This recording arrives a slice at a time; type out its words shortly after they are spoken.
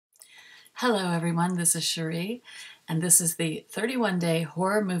Hello everyone, this is Cherie, and this is the 31-Day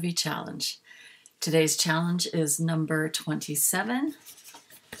Horror Movie Challenge. Today's challenge is number 27,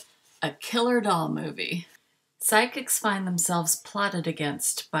 a killer doll movie. Psychics find themselves plotted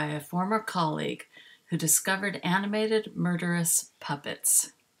against by a former colleague who discovered animated murderous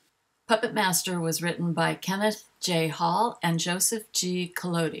puppets. Puppet Master was written by Kenneth J. Hall and Joseph G.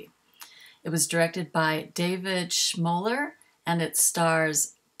 Collodi. It was directed by David Schmoller, and it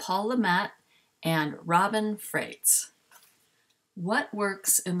stars Paul Le Mat and Robin Frakes. What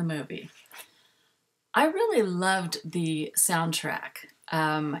works in the movie? I really loved the soundtrack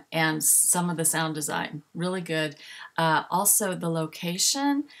and some of the sound design. Really good. Also, the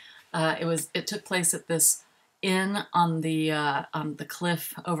location. It took place at this inn on the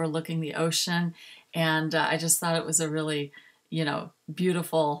cliff overlooking the ocean, and I just thought it was a really,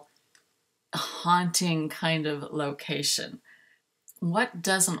 beautiful, haunting kind of location. What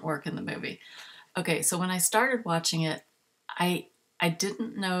doesn't work in the movie? Okay, so when I started watching it, I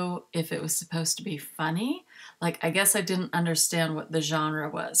didn't know if it was supposed to be funny. I guess I didn't understand what the genre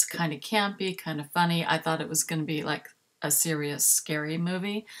was. Kind of campy, kind of funny. I thought it was going to be like a serious, scary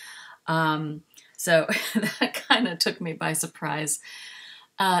movie. So that kind of took me by surprise.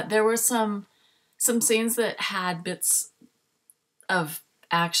 There were some scenes that had bits of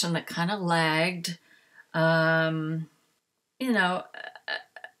action that kind of lagged.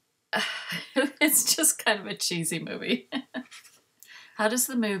 It's just kind of a cheesy movie. How does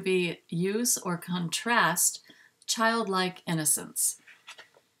the movie use or contrast childlike innocence?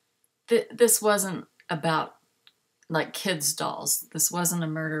 This wasn't about kids' dolls. This wasn't a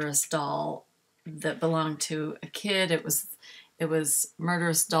murderous doll that belonged to a kid. It was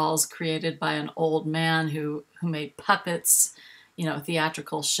murderous dolls created by an old man who made puppets,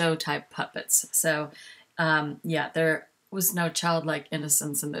 theatrical show type puppets. So there was no childlike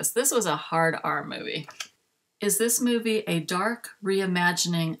innocence in this. This was a hard R movie. Is this movie a dark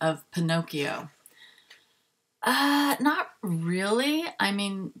reimagining of Pinocchio? Not really. I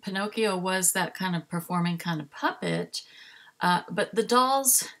mean, Pinocchio was that kind of performing kind of puppet, but the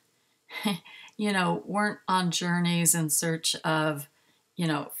dolls, weren't on journeys in search of,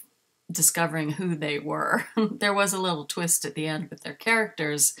 discovering who they were. There was a little twist at the end with their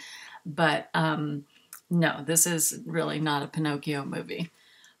characters, but no, this is really not a Pinocchio movie.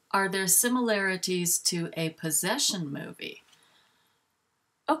 Are there similarities to a possession movie?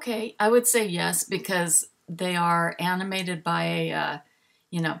 Okay, I would say yes, because they are animated by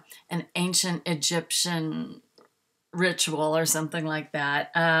an ancient Egyptian ritual or something like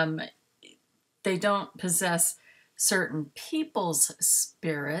that. They don't possess certain people's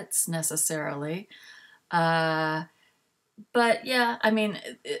spirits necessarily. But yeah, I mean,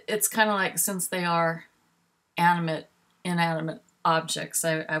 it's kind of like, since they are inanimate objects,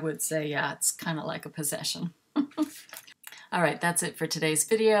 I would say, yeah, it's kind of like a possession. All right, that's it for today's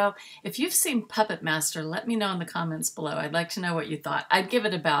video. If you've seen Puppet Master, let me know in the comments below. I'd like to know what you thought. I'd give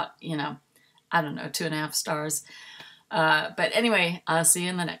it about, I don't know, 2.5 stars. But anyway, I'll see you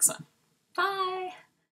in the next one. Bye.